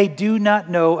 And they do not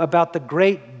know about the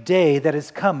great day that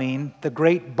is coming, the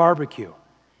great barbecue.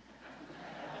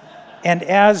 And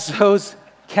as those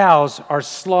cows are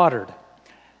slaughtered,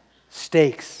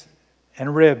 steaks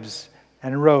and ribs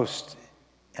and roast,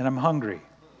 and I'm hungry.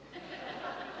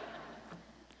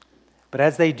 But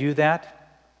as they do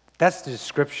that, that's the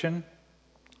description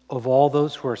of all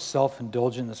those who are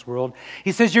self-indulgent in this world.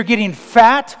 He says you're getting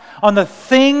fat on the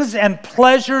things and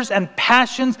pleasures and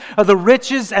passions of the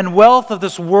riches and wealth of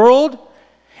this world,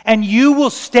 and you will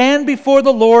stand before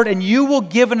the Lord and you will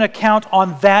give an account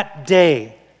on that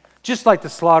day, just like the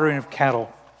slaughtering of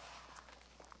cattle.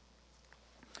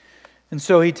 And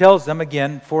so he tells them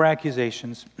again, 4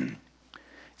 accusations. He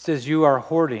says, you are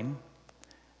hoarding,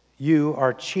 you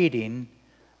are cheating,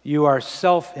 you are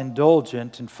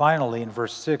self-indulgent, and finally in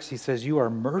verse 6 he says, you are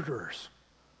murderers.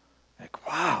 Like,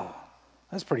 wow,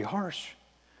 that's pretty harsh.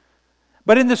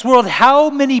 But in this world,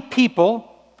 how many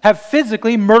people have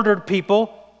physically murdered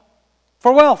people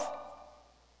for wealth?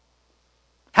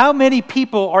 How many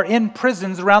people are in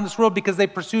prisons around this world because they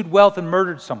pursued wealth and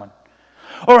murdered someone?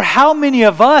 Or how many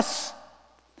of us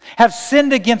have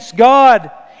sinned against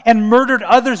God and murdered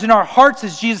others in our hearts,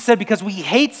 as Jesus said, because we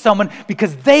hate someone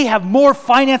because they have more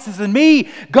finances than me?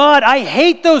 God, I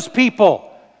hate those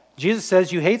people. Jesus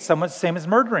says you hate someone, it's the same as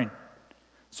murdering.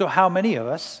 So how many of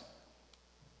us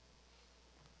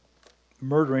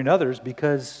murdering others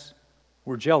because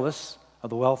we're jealous of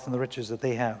the wealth and the riches that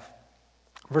they have?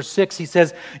 Verse 6, he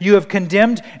says, you have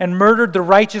condemned and murdered the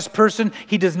righteous person.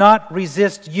 He does not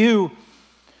resist you.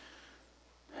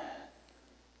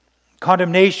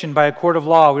 Condemnation by a court of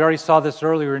law. We already saw this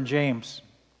earlier in James.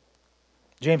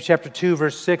 James chapter 2,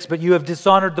 verse 6, but you have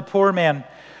dishonored the poor man.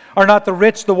 Are not the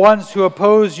rich the ones who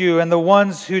oppose you and the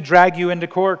ones who drag you into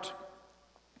court?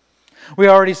 We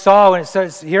already saw when it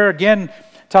says here again,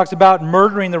 talks about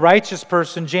murdering the righteous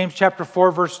person. James chapter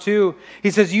 4, verse 2.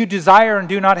 He says, you desire and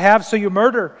do not have, so you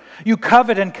murder. You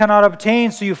covet and cannot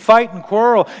obtain, so you fight and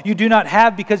quarrel. You do not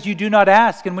have because you do not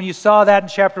ask. And when you saw that in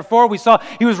chapter 4, we saw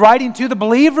he was writing to the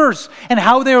believers and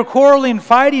how they were quarreling,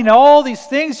 fighting, all these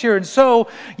things here. And so,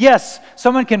 yes,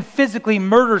 someone can physically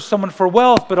murder someone for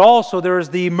wealth, but also there is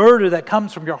the murder that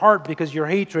comes from your heart because your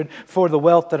hatred for the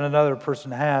wealth that another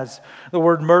person has. The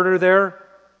word murder there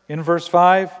in verse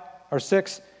 5 or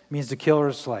 6 means to kill or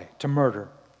to slay, to murder.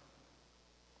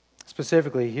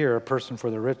 Specifically here, a person for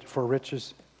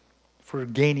riches, for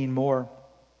gaining more.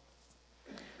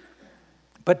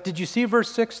 But did you see verse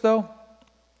 6 though?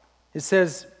 It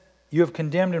says, you have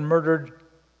condemned and murdered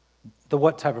the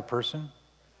what type of person?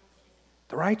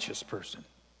 The righteous person.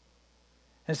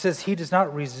 And it says, he does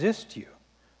not resist you. It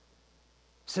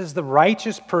says the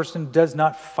righteous person does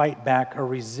not fight back or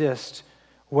resist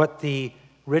what the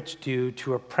rich do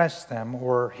to oppress them,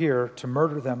 or here to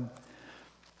murder them.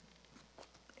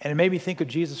 And it made me think of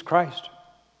Jesus Christ.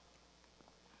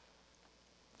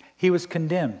 He was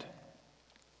condemned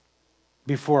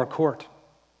before a court,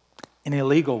 an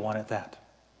illegal one at that.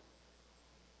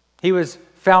 He was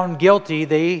found guilty,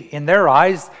 in their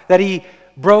eyes, that he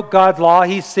broke God's law,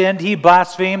 he sinned, he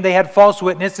blasphemed, they had false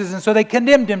witnesses, and so they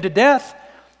condemned him to death.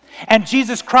 And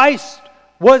Jesus Christ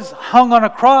was hung on a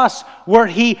cross where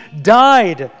he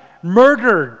died,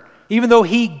 murdered, even though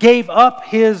he gave up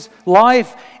his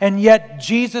life. And yet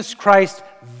Jesus Christ,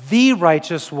 the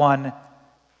righteous one,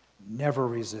 never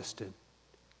resisted.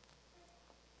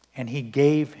 And he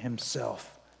gave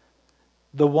himself.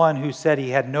 The one who said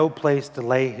he had no place to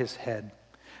lay his head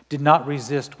did not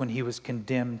resist when he was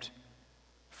condemned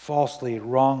falsely,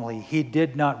 wrongly. He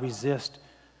did not resist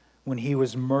when he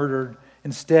was murdered.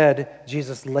 Instead,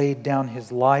 Jesus laid down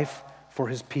his life for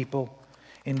his people.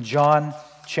 In John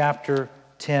chapter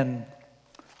 10,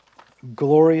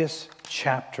 glorious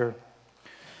chapter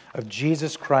of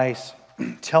Jesus Christ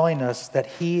telling us that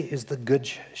he is the good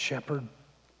shepherd.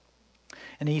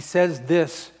 And he says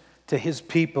this to his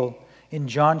people in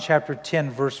John chapter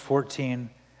 10, verse 14,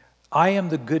 I am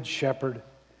the good shepherd.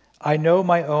 I know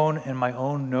my own, and my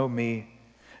own know me.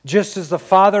 Just as the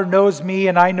Father knows me,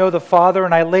 and I know the Father,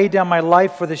 and I lay down my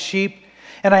life for the sheep,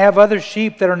 and I have other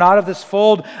sheep that are not of this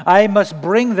fold, I must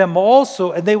bring them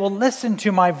also, and they will listen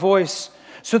to my voice.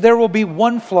 So there will be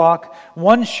one flock,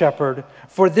 one shepherd.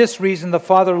 For this reason the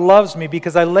Father loves me,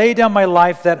 because I lay down my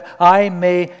life that I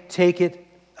may take it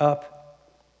up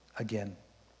again.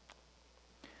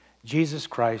 Jesus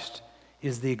Christ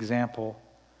is the example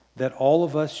that all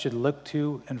of us should look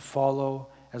to and follow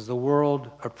as the world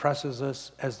oppresses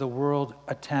us, as the world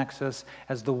attacks us,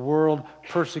 as the world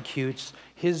persecutes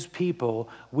His people.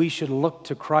 We should look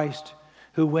to Christ,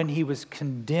 who when He was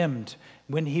condemned,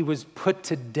 when He was put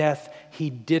to death, He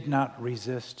did not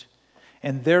resist.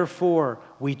 And therefore,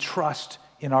 we trust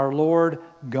in our Lord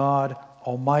God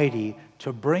Almighty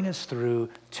to bring us through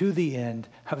to the end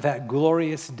of that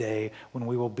glorious day when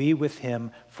we will be with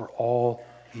Him for all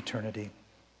eternity.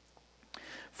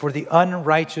 For the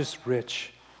unrighteous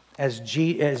rich, as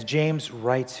James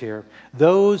writes here,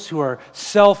 those who are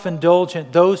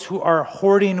self-indulgent, those who are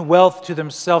hoarding wealth to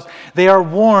themselves, they are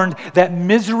warned that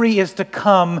misery is to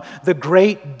come the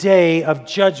great day of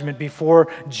judgment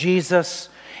before Jesus.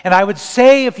 And I would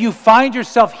say, if you find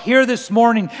yourself here this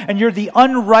morning and you're the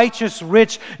unrighteous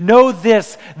rich, know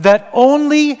this, that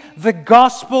only the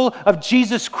gospel of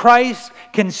Jesus Christ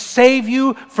can save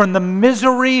you from the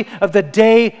misery of the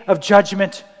day of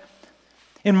judgment.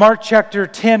 In Mark chapter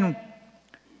 10,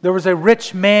 there was a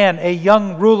rich man, a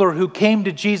young ruler, who came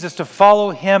to Jesus to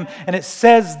follow Him. And it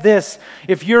says this,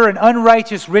 if you're an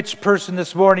unrighteous rich person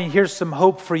this morning, here's some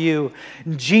hope for you.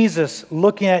 And Jesus,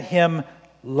 looking at him,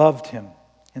 loved him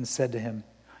and said to him,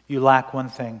 you lack one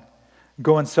thing.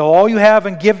 Go and sell all you have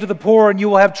and give to the poor, and you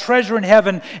will have treasure in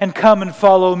heaven, and come and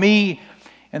follow me.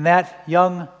 And that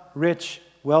young, rich,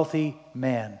 wealthy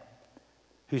man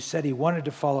who said he wanted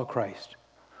to follow Christ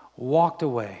walked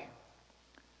away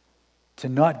to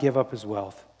not give up his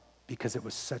wealth because it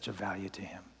was such a value to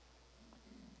him.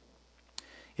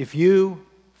 If you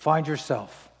find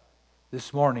yourself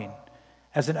this morning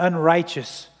as an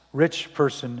unrighteous rich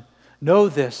person, know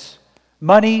this: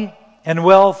 money and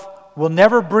wealth will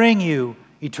never bring you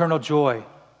eternal joy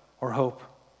or hope.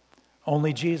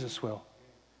 Only Jesus will.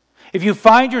 If you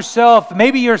find yourself,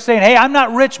 maybe you're saying, hey, I'm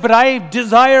not rich, but I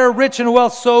desire rich and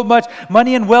wealth so much.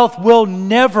 Money and wealth will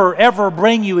never, ever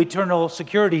bring you eternal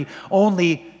security.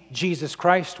 Only Jesus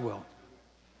Christ will.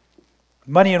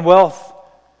 Money and wealth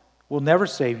will never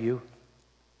save you.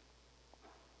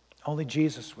 Only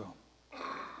Jesus will.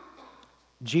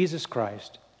 Jesus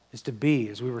Christ is to be,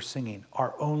 as we were singing,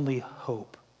 our only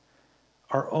hope,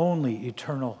 our only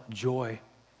eternal joy,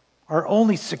 our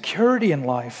only security in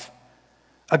life.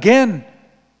 Again,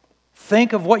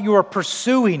 think of what you are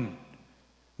pursuing.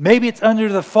 Maybe it's under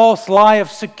the false lie of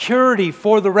security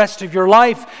for the rest of your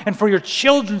life and for your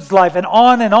children's life and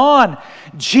on and on.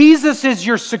 Jesus is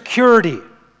your security,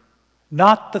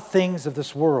 not the things of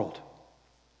this world,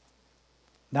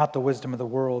 not the wisdom of the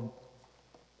world.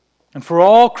 And for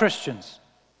all Christians,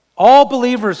 all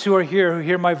believers who are here, who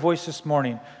hear my voice this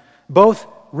morning, both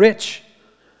rich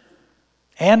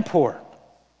and poor,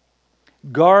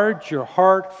 guard your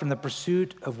heart from the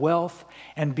pursuit of wealth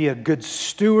and be a good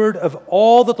steward of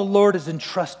all that the Lord has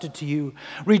entrusted to you.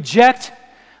 Reject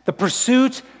the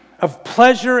pursuit of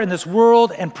pleasure in this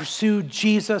world and pursue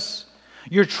Jesus.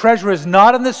 Your treasure is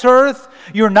not on this earth.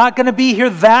 You're not going to be here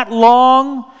that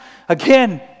long.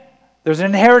 Again, there's an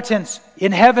inheritance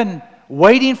in heaven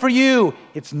waiting for you.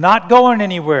 It's not going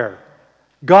anywhere.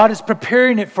 God is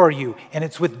preparing it for you, and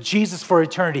it's with Jesus for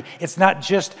eternity. It's not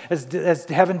just, as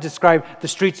heaven described, the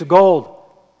streets of gold.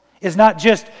 It's not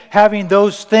just having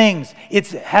those things.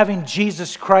 It's having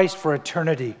Jesus Christ for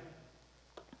eternity.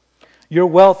 Your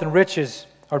wealth and riches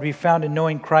are to be found in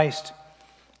knowing Christ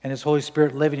and His Holy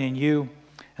Spirit living in you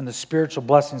and the spiritual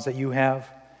blessings that you have.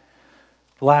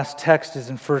 The last text is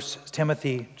in 1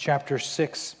 Timothy chapter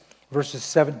 6, verses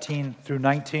 17 through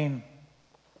 19.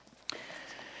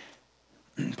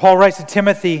 Paul writes to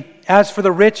Timothy, as for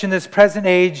the rich in this present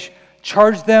age,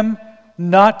 charge them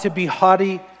not to be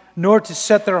haughty, nor to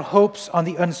set their hopes on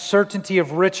the uncertainty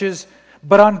of riches,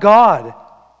 but on God,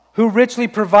 who richly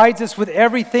provides us with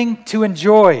everything to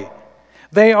enjoy.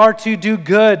 They are to do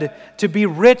good, to be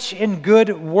rich in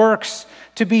good works,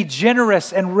 to be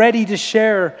generous and ready to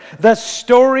share, thus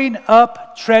storing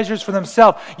up treasures for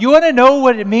themselves. You want to know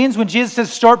what it means when Jesus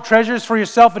says, store up treasures for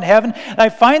yourself in heaven? I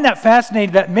find that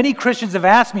fascinating that many Christians have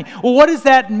asked me, well, what does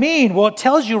that mean? Well, it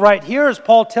tells you right here, as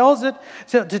Paul tells it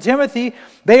to Timothy,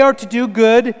 they are to do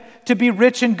good, to be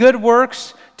rich in good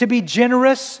works, to be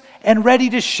generous, and ready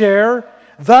to share,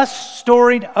 thus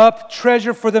storing up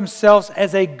treasure for themselves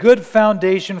as a good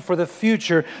foundation for the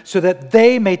future, so that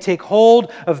they may take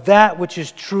hold of that which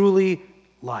is truly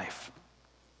life.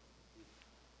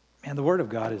 Man, the Word of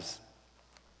God is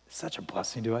such a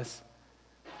blessing to us.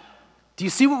 Do you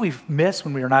see what we miss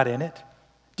when we are not in it?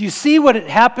 Do you see what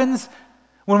happens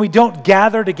when we don't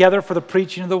gather together for the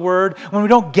preaching of the Word, when we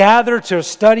don't gather to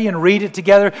study and read it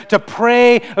together, to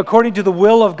pray according to the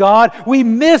will of God? We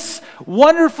miss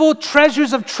wonderful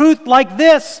treasures of truth like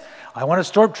this. I want to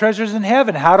store up treasures in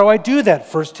heaven. How do I do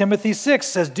that? 1 Timothy 6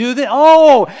 says, do that.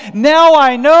 Oh, now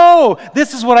I know.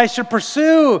 This is what I should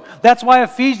pursue. That's why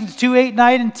Ephesians 2, 8,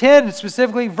 9, and 10,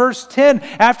 specifically verse 10,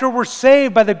 after we're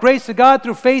saved by the grace of God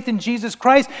through faith in Jesus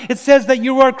Christ, it says that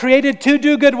you are created to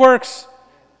do good works,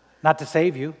 not to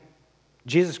save you.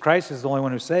 Jesus Christ is the only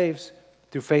one who saves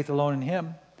through faith alone in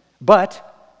Him. But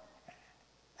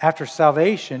after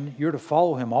salvation, you're to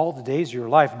follow Him all the days of your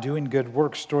life, doing good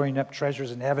works, storing up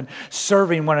treasures in heaven,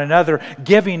 serving one another,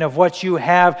 giving of what you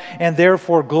have, and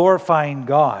therefore glorifying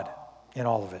God in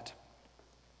all of it.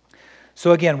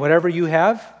 So again, whatever you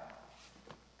have,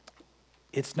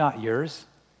 it's not yours.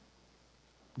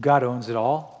 God owns it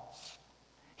all.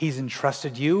 He's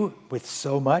entrusted you with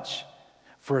so much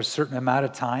for a certain amount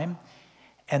of time.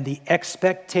 And the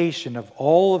expectation of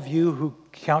all of you who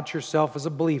count yourself as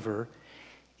a believer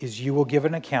is you will give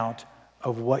an account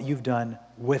of what you've done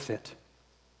with it.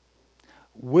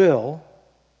 Will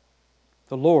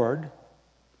the Lord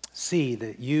see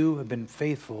that you have been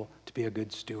faithful to be a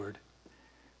good steward?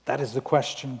 That is the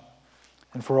question.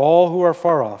 And for all who are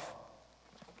far off,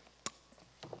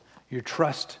 your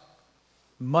trust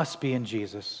must be in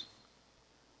Jesus,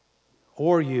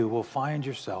 or you will find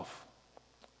yourself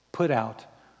put out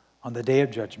on the day of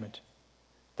judgment,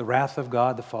 the wrath of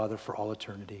God the Father for all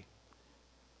eternity.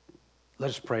 Let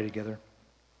us pray together.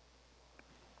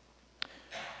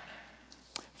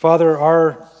 Father,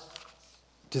 our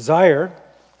desire,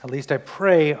 at least I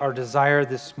pray our desire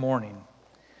this morning,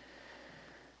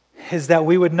 is that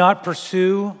we would not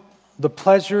pursue the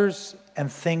pleasures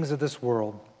and things of this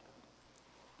world.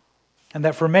 And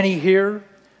that for many here,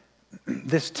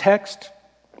 this text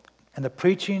and the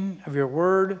preaching of your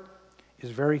word is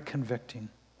very convicting.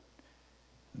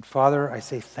 And Father, I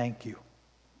say thank you.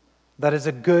 That is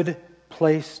a good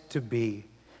place to be,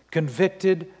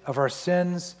 convicted of our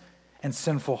sins and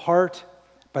sinful heart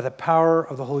by the power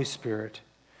of the Holy Spirit.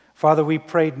 Father, we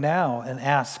prayed now and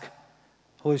ask,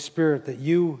 Holy Spirit, that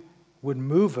you would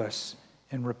move us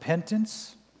in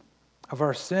repentance of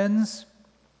our sins,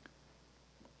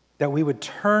 that we would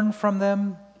turn from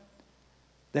them,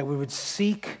 that we would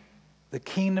seek the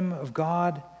kingdom of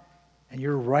God and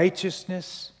your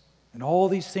righteousness, and all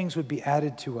these things would be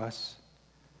added to us.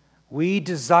 We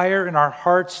desire in our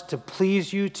hearts to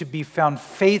please you, to be found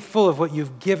faithful of what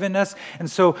you've given us. And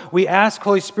so we ask,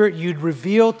 Holy Spirit, you'd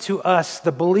reveal to us,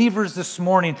 the believers this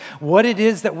morning, what it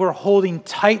is that we're holding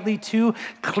tightly to,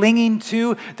 clinging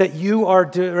to, that you are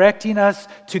directing us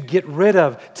to get rid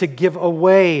of, to give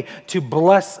away, to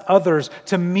bless others,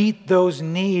 to meet those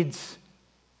needs.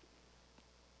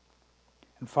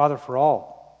 And Father, for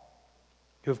all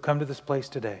who have come to this place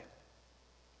today,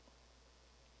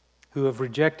 who have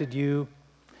rejected you,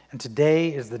 and today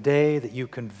is the day that you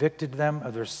convicted them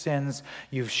of their sins.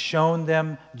 You've shown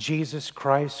them Jesus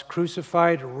Christ,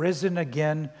 crucified, risen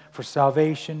again for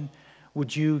salvation.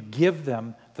 Would you give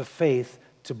them the faith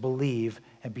to believe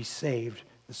and be saved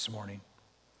this morning?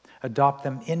 Adopt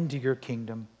them into your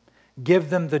kingdom. Give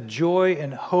them the joy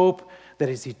and hope that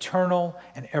is eternal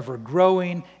and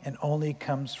ever-growing and only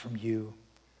comes from you.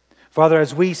 Father,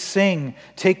 as we sing,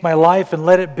 take my life and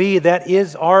let it be, that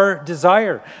is our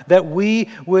desire, that we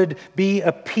would be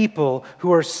a people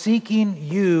who are seeking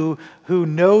you, who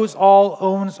knows all,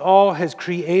 owns all, has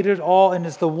created all, and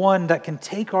is the one that can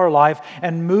take our life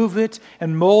and move it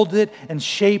and mold it and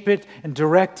shape it and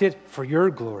direct it for your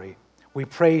glory. We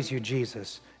praise you,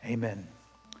 Jesus. Amen.